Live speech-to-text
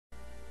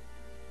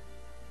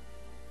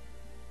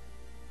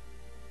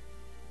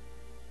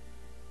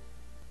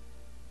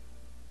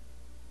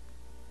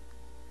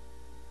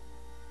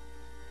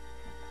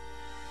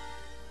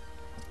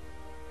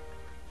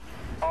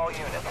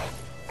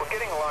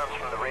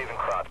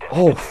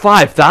Oh,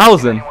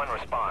 5,000.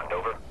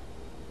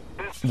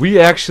 We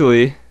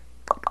actually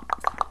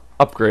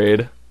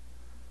upgrade.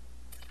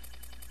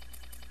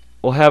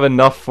 We'll have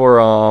enough for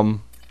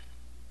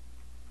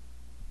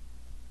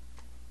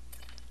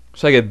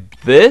should I get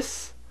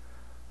this?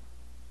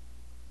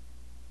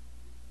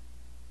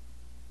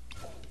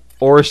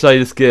 Or should I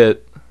just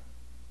get...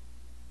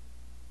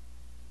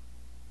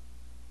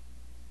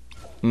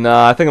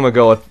 Nah, I think I'm gonna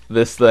go with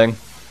this thing.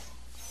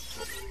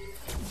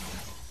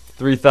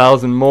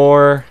 3,000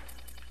 more.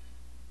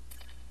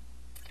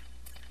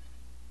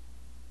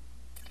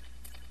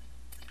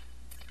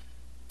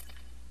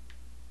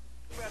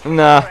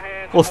 Nah,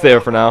 we'll stay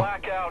there for now.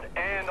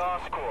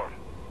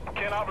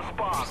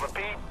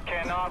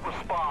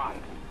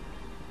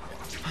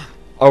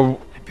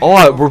 Oh,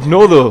 we're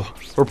probably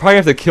gonna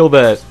have to kill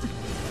that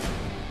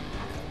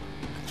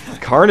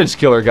Carnage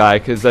Killer guy,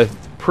 because I'm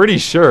pretty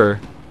sure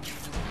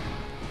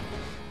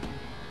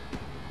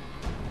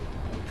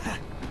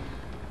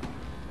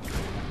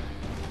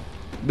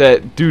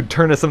that dude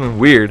turned into something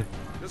weird.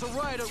 There's a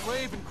riot at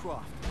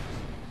Ravencroft.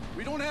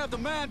 We don't have the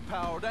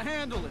manpower to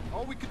handle it.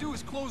 All we could do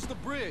is close the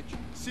bridge,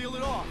 seal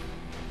it off.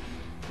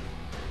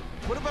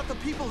 What about the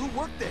people who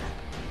work there?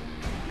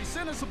 We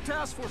sent in some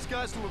task force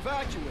guys to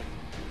evacuate.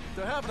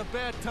 They're having a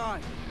bad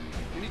time.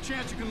 Any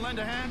chance you can lend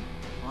a hand?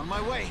 On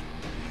my way.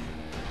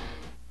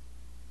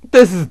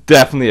 This is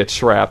definitely a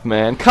trap,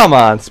 man. Come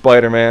on,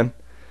 Spider-Man.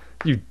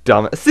 You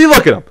dumb. See,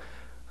 look at him.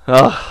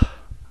 Ugh.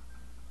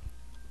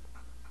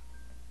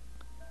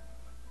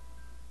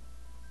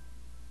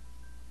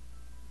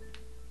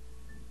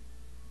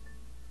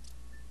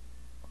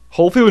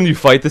 Hopefully when you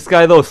fight this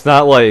guy, though, it's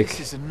not like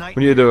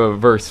when you do a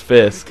reverse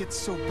fist. It gets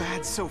so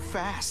bad so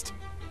fast.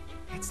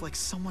 It's like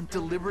someone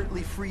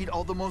deliberately freed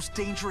all the most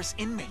dangerous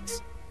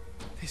inmates.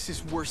 This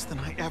is worse than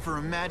I ever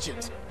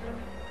imagined.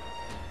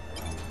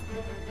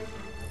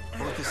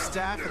 Both the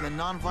staff and the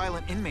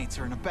non-violent inmates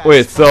are in a bad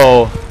Wait, spot.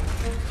 so...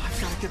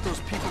 I've got to get those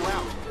people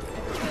out.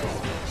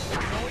 You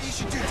know what you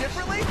should do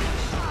differently?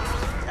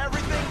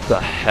 Everything...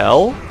 The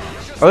hell?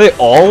 Are they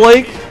all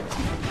like...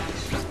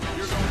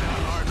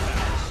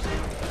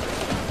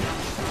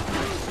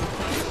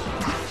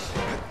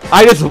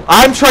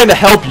 I'm trying to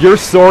help your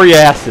sorry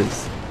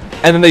asses.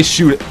 And then they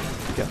shoot it.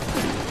 Okay.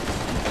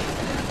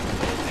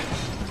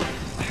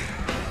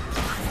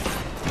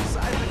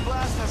 Seismic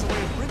blast has a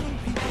way of bringing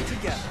people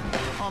together.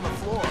 On the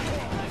floor.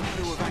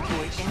 To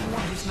evacuate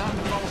anyone who's not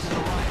involved in the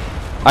riot.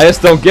 I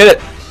just don't get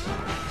it.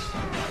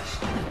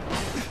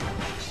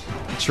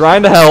 I'm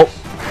trying to help. All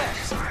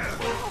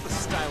the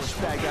stylish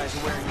bad guys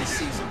are wearing this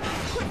season.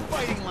 Quit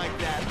fighting like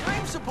that.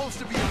 I'm supposed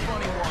to be the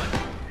funny one.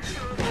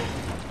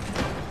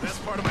 That's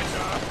part of my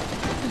job.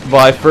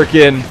 By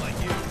frickin'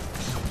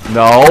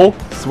 no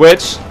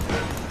switch.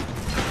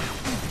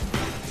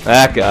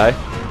 That guy.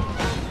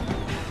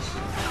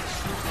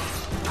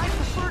 I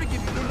prefer to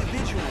give you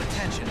individual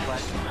attention,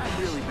 but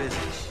I'm really busy.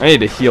 I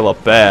need to heal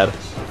up bad.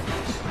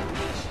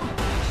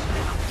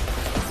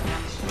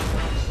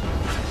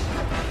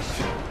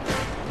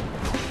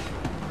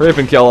 Hurry up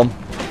and kill him.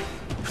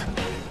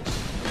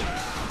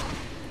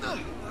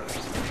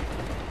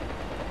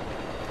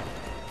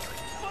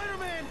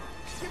 Spider-Man,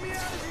 get me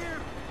out of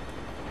here.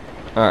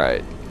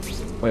 Alright.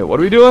 Wait, what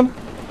are we doing?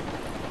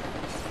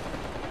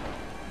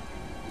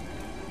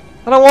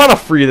 I don't want to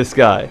free this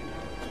guy.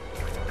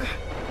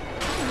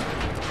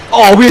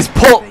 Oh, we just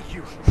pull. Thank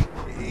you.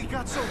 It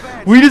got so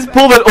bad. We just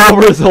pulled it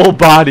over his whole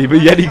body,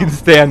 but yet he can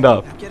stand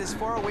up. Get as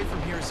far away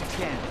from here as you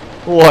can.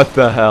 What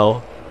the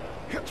hell?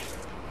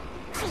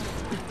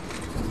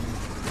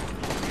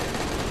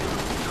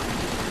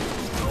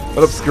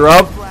 What up,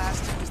 scrub?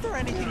 Blast. Is there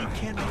anything you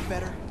can make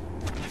better?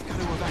 I've got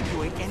to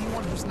evacuate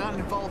anyone who's not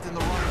involved in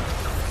the riot.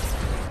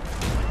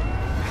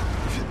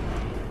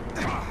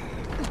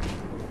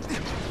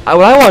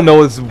 What I want to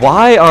know is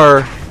why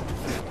are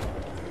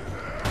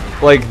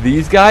like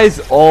these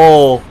guys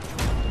all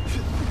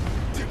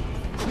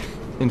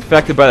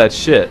infected by that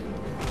shit?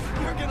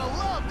 You're gonna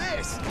love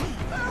this.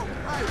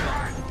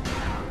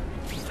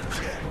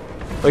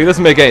 Like it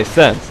doesn't make any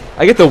sense.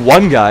 I get the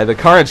one guy, the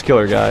Carnage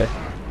Killer guy.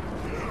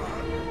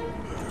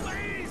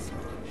 Please,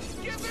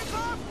 get this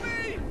off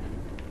me.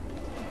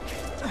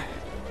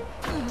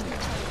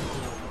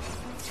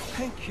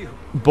 Thank you.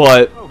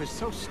 But I was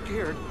so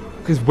scared.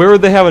 because where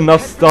would they have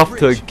enough stuff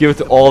to give it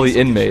to all the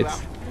inmates?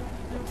 They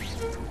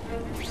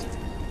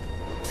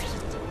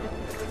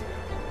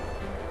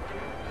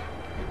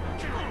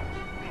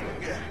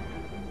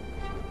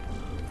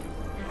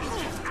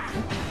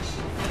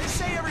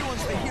say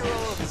everyone's the hero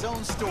of his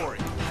own story.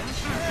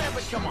 Yeah,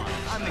 but come on,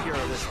 I'm the hero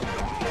of this one.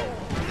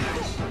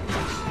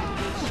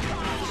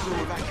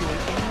 To evacuate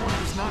anyone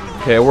who's not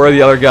involved. Okay, where are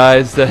the other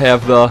guys that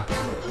have the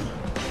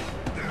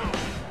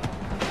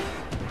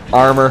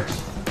armor?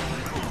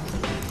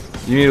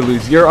 You need to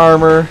lose your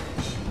armor.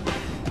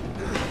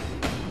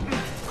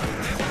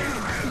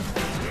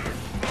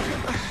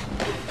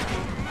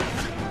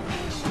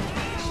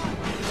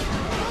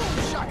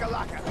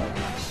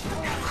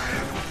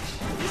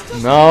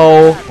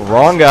 No,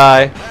 wrong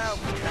guy. Well,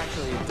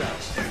 actually, it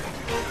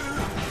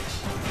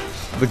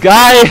The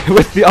guy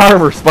with the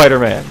armor,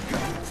 Spider-Man.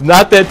 It's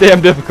not that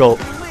damn difficult.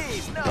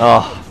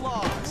 Oh.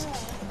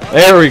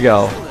 There we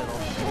go.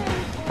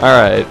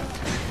 Alright.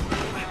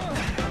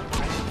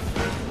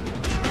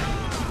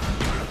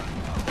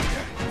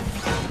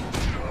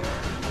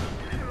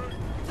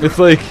 It's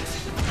like,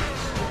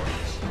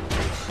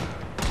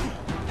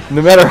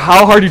 no matter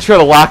how hard you try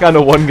to lock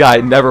onto one guy,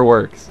 it never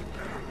works.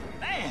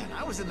 Man,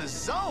 I was in the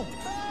zone.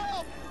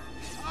 Help!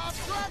 I'm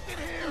trapped in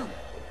here.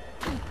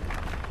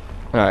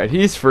 Alright,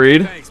 he's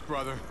freed. Thanks,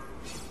 brother.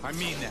 I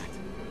mean that.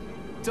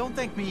 Don't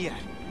thank me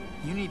yet.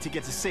 You need to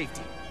get to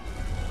safety.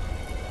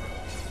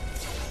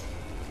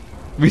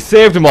 We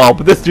saved them all,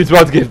 but this dude's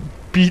about to get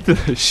beat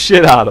the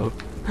shit out of.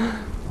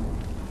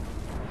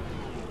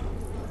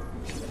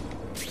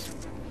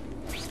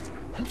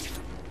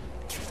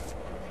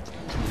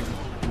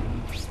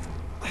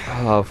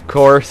 Of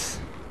course.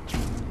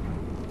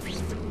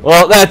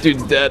 Well, that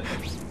dude's dead.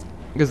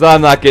 Because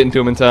I'm not getting to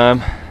him in time.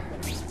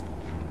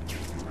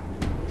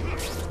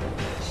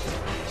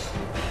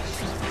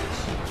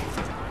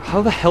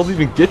 How the hell did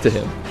he even get to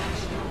him?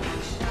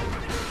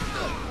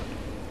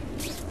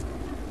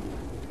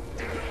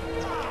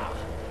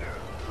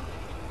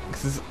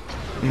 This is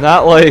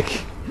not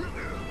like...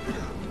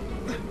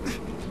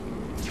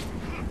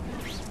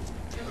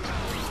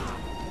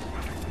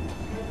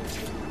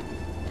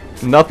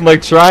 Nothing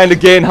like trying to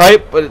gain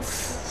hype, but it's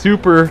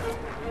super...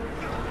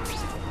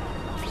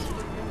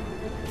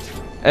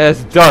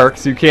 It's dark,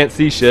 so you can't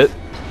see shit.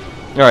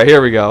 Alright,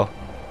 here we go.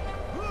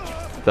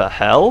 The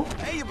hell?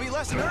 Hey, you'll be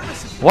less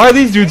nervous if you... Why are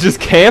these dudes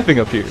just camping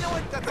up here?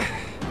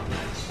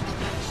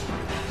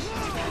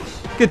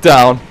 Get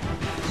down.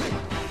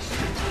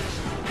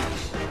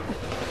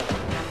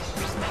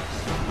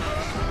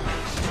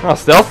 Oh,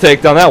 stealth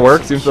takedown, that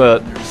works. Seems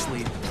that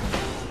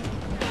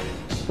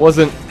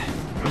wasn't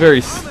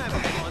very...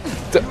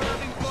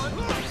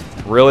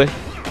 Really?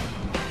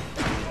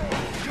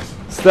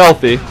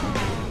 Stealthy. And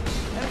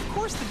of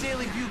course the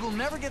Daily Bugle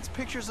never gets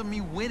pictures of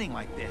me winning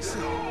like this.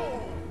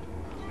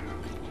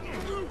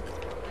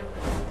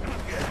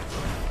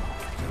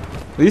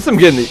 At least I'm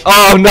getting the...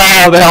 Oh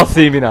no, they all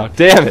see me now.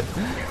 Damn it.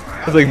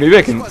 I was like, maybe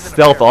I can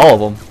stealth all of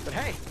them. But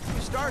hey,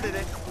 you started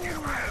it.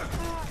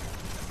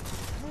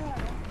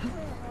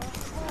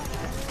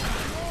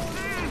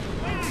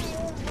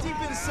 Deep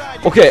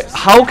inside, Okay,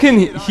 how can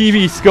he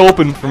be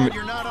scoping from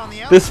you're not on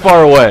the this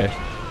far away?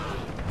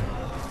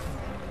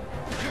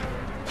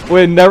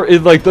 When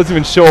it like doesn't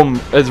even show him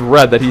as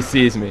red that he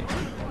sees me.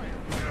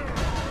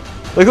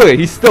 Like, look at,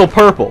 he's still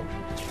purple.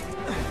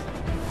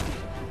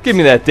 Give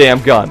me that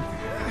damn gun.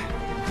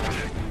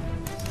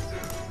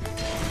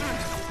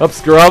 Up,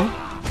 scrub.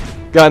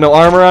 Got no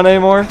armor on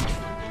anymore.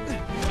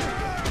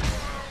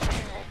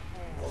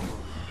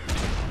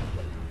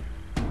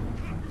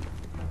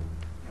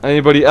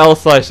 Anybody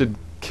else I should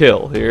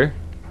kill here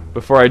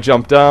before I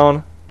jump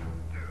down?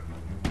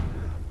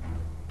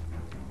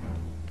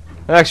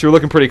 Actually, we're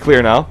looking pretty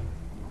clear now.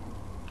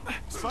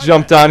 Let's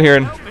jump down here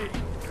and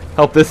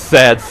help this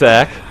sad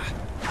sack.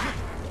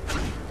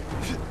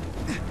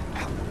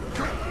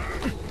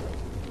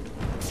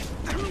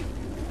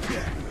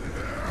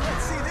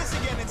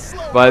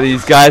 By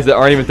these guys that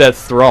aren't even that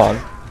strong.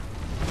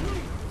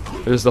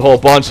 There's a whole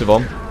bunch of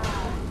them.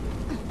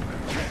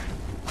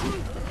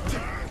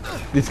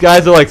 These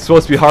guys are like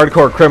supposed to be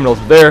hardcore criminals,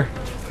 but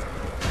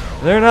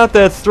they're not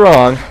that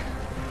strong.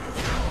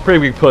 Pretty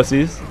big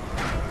pussies.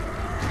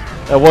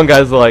 That one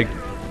guy's like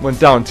went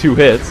down 2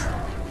 hits.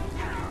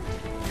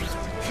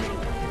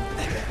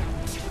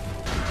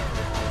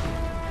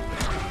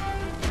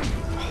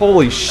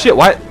 Holy shit!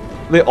 Why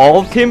they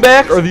all came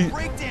back,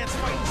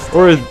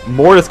 or is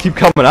more just keep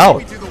coming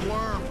out?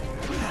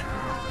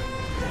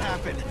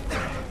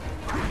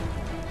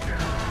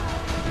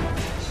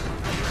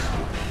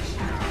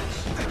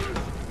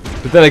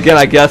 But then again,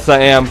 I guess I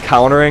am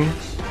countering,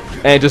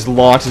 and it just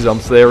launches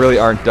them, so they really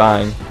aren't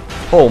dying.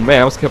 Oh man, I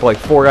almost kept like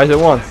 4 guys at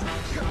once.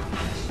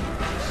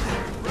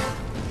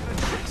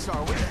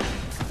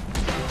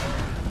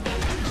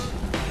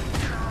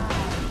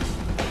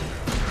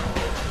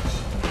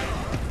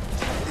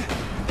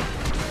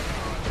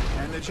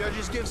 And the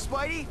judges give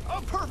Spidey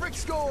a perfect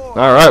score.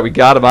 All right, we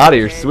got him out of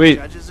here. Sweet.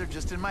 Judges are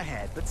just in my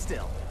head, but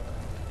still.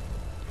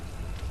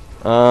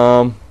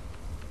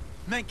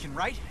 Mencken,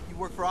 right? You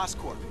work for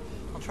Oscorp.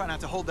 I'll try not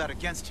to hold that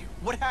against you.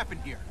 What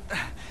happened here?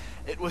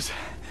 It was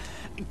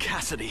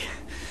Cassidy.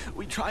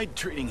 We tried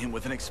treating him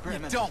with an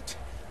experiment. You don't.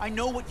 I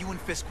know what you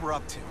and Fisk were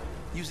up to.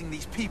 Using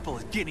these people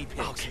as guinea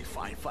pigs. Okay,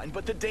 fine,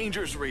 but the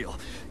danger's real.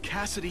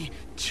 Cassidy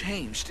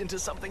changed into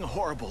something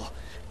horrible,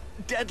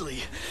 deadly,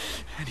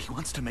 and he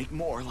wants to make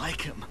more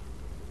like him.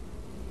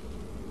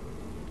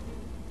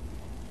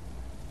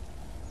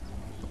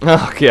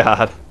 Oh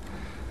god.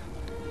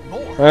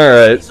 More?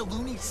 All right. He's a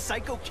loony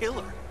psycho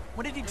killer.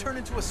 When did he turn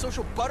into a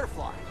social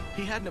butterfly?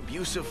 He had an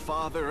abusive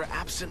father,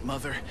 absent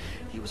mother.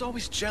 He was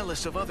always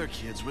jealous of other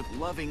kids with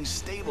loving,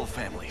 stable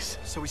families.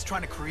 So he's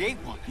trying to create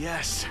one.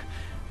 Yes,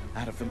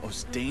 out of the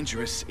most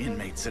dangerous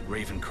inmates at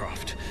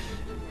Ravencroft.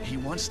 He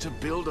wants to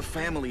build a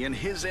family in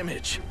his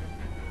image.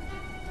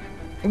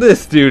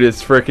 This dude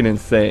is freaking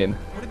insane.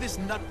 What did this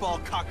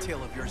nutball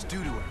cocktail of yours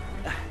do to him?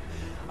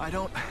 I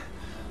don't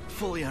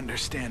fully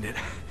understand it.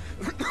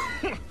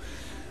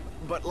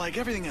 But like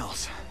everything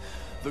else,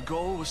 the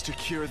goal was to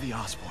cure the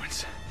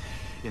Osborns.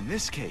 In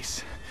this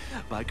case,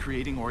 by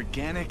creating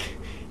organic,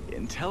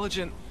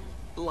 intelligent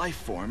life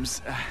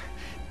forms,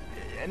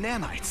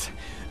 nanites,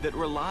 that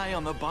rely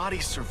on the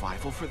body's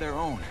survival for their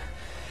own.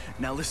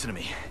 Now listen to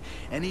me.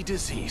 Any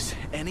disease,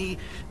 any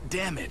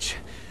damage,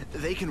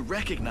 they can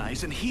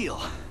recognize and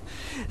heal,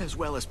 as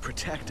well as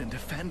protect and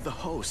defend the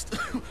host.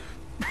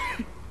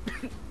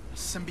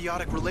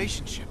 Symbiotic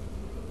relationship.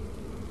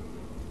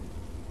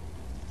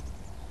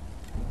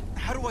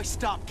 How do I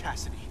stop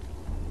Cassidy?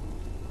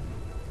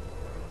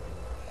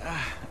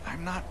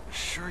 I'm not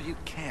sure you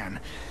can.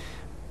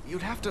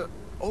 You'd have to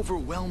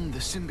overwhelm the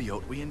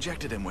symbiote we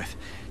injected him with.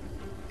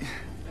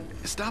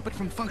 Stop it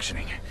from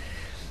functioning.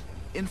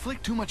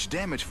 Inflict too much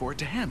damage for it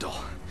to handle.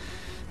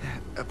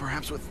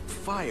 Perhaps with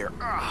fire,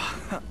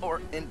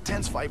 or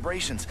intense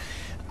vibrations.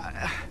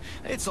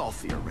 It's all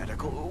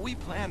theoretical. We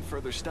plan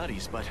further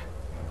studies, but...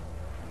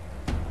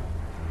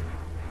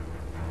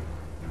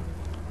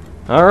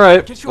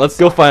 Alright, let's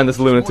go find this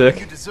lunatic.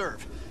 You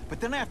deserve, but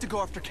then I have to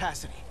go after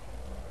Cassidy.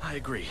 I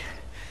agree.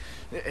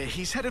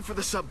 He's headed for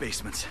the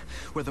sub-basements,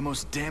 where the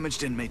most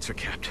damaged inmates are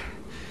kept.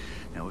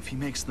 Now, if he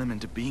makes them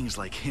into beings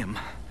like him,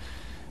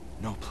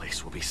 no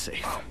place will be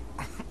safe.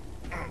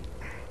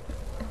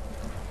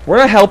 We're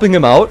not helping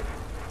him out.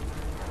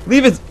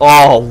 Leave his...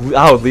 Oh,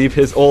 I would leave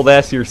his old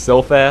ass here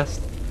so fast.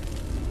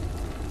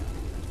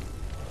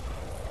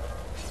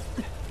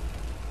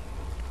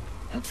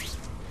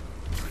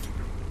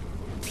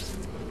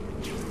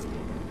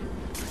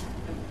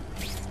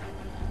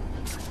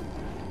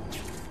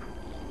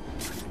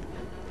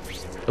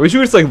 I wish you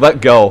would just like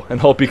let go and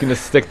hope you can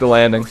just stick the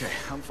landing. Okay,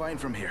 I'm fine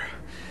from here.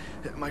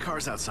 My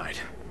car's outside.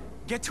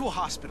 Get to a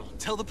hospital.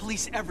 Tell the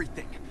police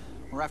everything.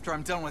 Or after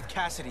I'm done with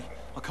Cassidy,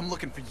 I'll come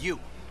looking for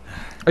you.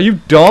 Are you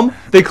dumb?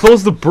 They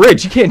closed the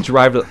bridge. You can't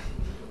drive the...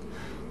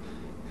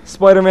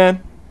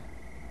 Spider-Man.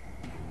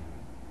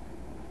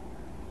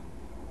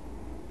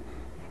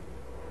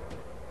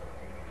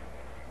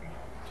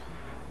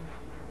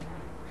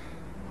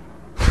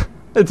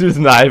 That dude's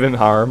not even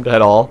harmed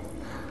at all.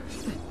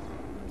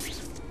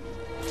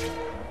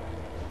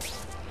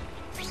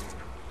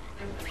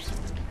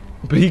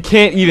 But he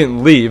can't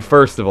even leave,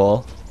 first of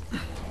all.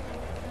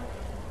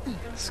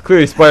 It's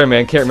clearly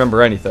Spider-Man can't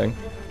remember anything.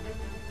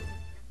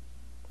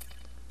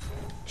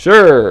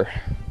 Sure.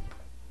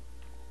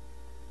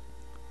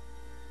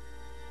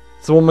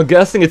 So I'm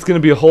guessing it's going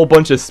to be a whole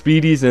bunch of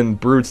Speedies and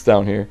Brutes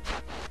down here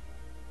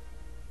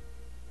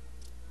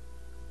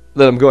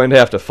that I'm going to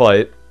have to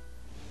fight.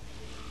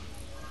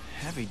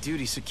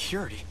 Heavy-duty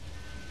security.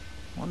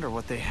 Wonder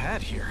what they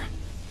had here.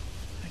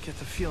 I get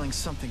the feeling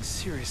something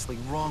seriously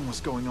wrong was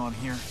going on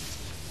here.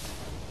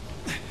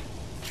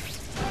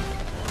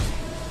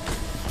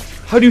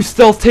 How do you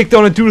stealth take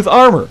down a dude with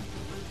armor?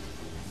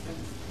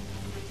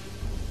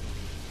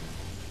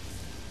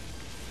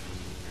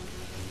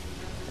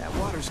 That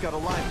water's got a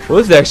live... Well,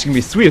 this is actually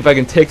going to be sweet if I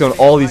can take down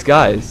all these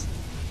guys.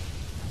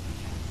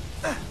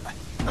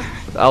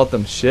 Without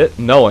them shit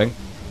knowing.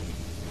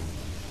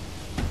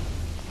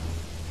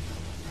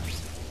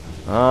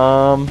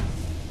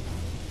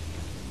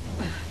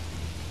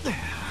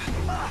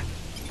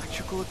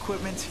 Electrical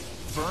equipment,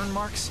 burn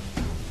marks.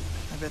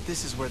 I bet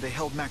this is where they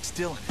held Max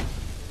Dillon.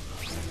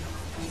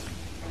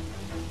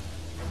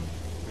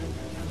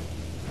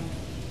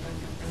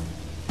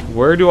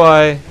 Where do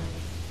I...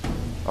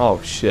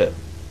 Oh, shit.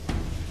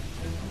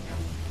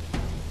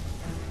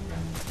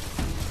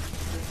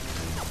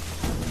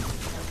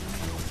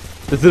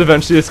 Does it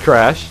eventually just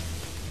crash?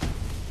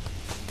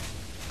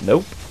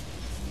 Nope.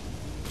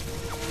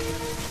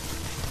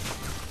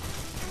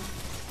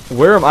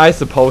 Where am I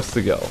supposed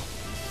to go?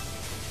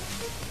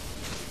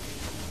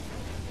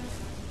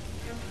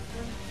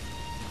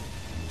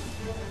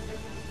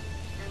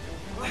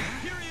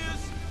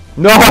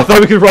 No, I thought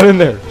we could run in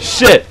there.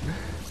 Shit.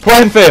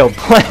 Plan failed.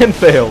 Plan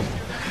failed.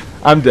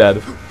 I'm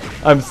dead.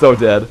 I'm so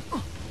dead.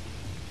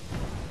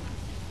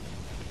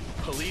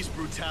 Police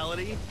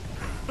brutality?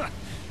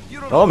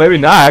 Oh, maybe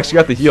not. I actually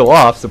got the heal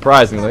off,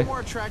 surprisingly. More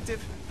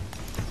attractive.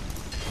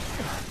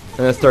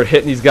 And then start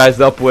hitting these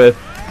guys up with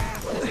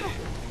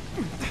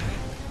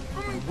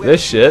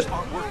this shit.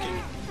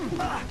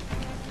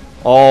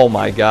 Oh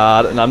my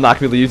god. And I'm not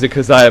going to be able to use it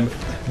because I am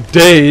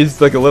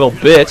dazed like a little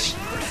bitch.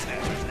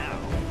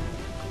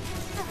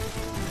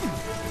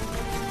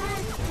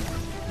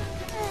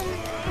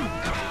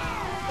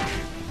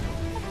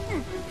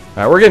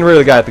 Alright, we're getting rid of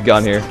the guy at the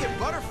gun here. Get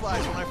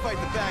butterflies when I fight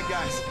the bad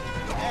guys.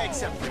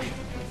 Except for you.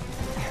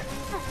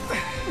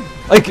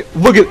 Like,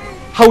 look at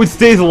how it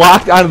stays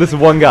locked onto this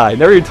one guy.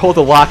 Never even told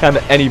to lock onto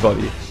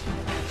anybody.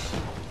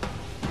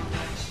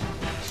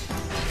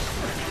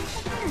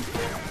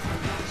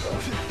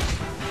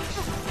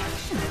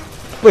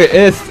 Wait,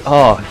 it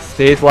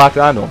stays locked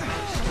onto him.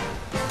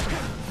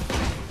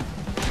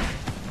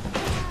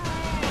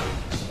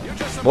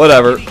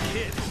 Whatever.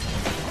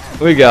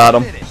 We got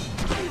him.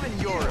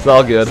 It's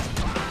all good.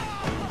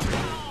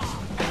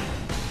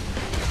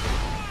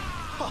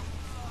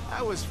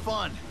 That was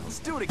fun. Let's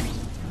do it again.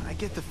 I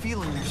get the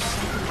feeling there's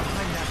something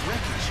behind that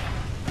wreckage.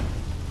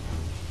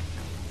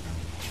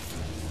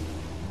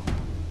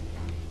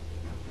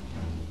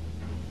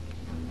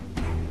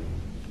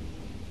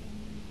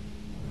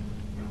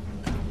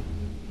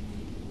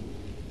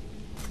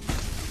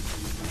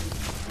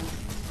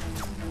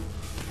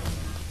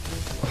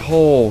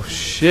 Oh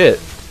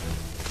shit.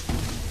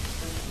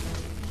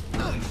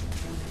 Gotta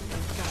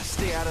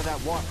stay out of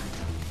that water,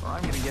 or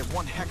I'm gonna get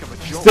one heck of a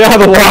jolt. Stay out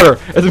of the water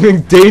as I'm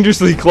getting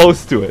dangerously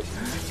close to it.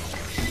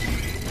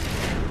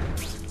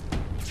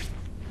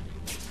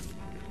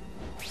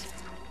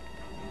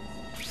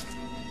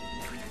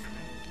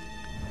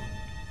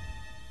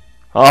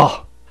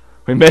 Oh,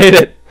 we made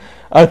it.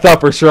 I thought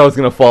for sure I was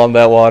gonna fall in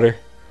that water.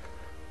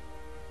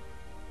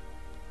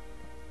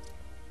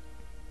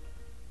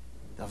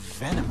 The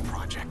Venom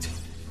Project.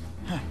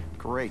 Huh,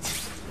 great.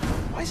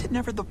 Why is it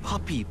never the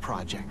Puppy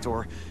Project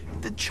or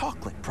the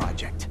Chocolate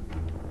Project?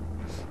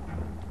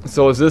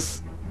 So is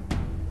this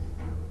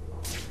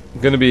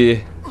gonna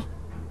be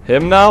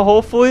him now,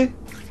 hopefully?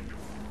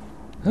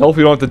 I hope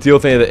we don't have to deal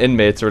with any of the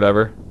inmates or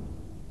whatever.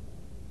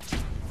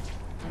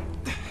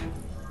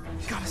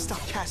 Gotta stop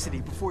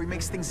Cassidy before he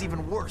makes things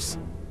even worse.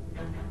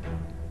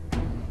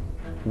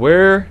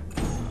 Where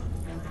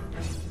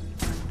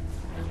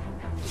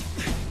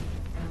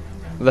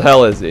the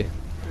hell is he?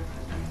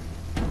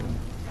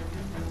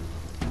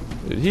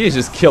 Dude, he's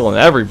just killing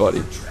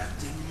everybody.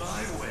 Trapped in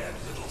my web,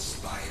 little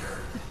spider.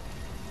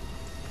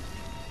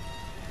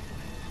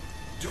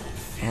 Don't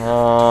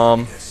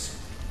fear this.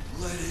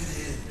 Let it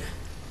in.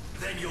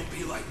 Then you'll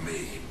be like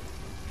me.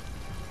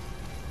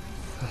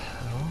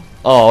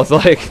 Oh, it's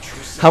like,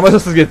 how am I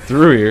supposed to get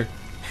through here?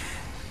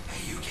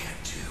 Hey, you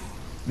can't do.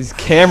 These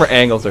camera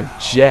angles are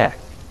jacked.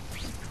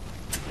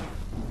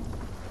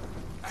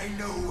 I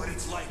know what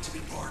it's like to be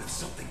part of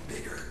something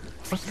bigger.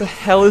 What the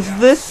hell is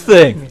this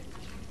thing?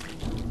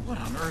 What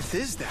on earth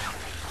is that?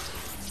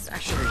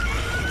 Actually,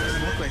 it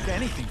doesn't look like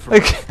anything from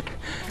Like,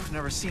 I've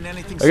never seen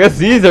anything I guess so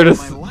these are in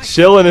just my life.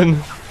 chilling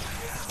in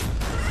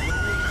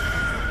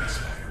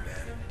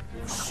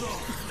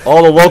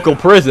all the local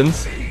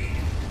prisons.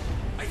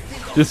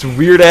 Just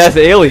weird ass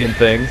alien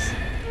things.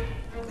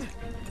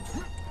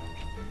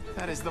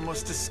 That is the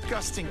most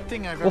disgusting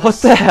thing I've ever What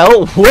seen. the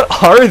hell?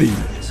 What are these?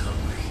 It's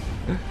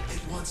hungry.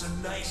 It wants a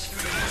nice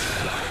feed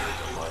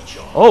to lunch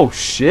on. Oh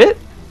shit!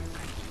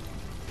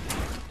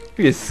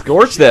 You just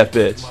scorched that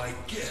bitch. My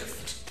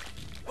gift.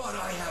 But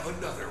I have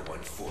another one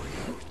for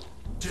you.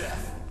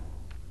 Death.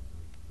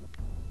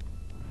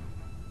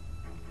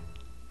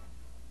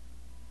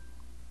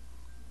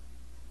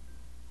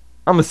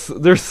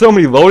 There's so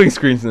many loading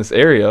screens in this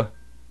area.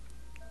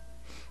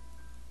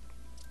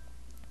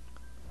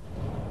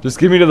 Just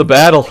give me to the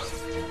battle.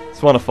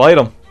 Just want to fight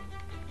them.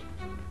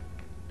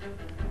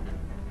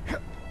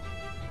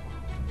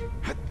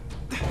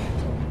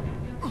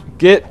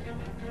 Get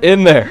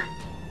in there.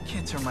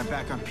 Can't turn my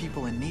back on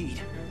people in need.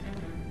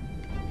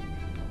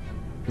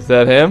 Is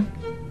that him?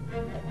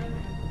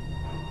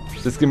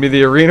 Is this gonna be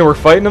the arena we're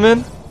fighting him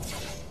in?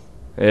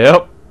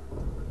 Yep.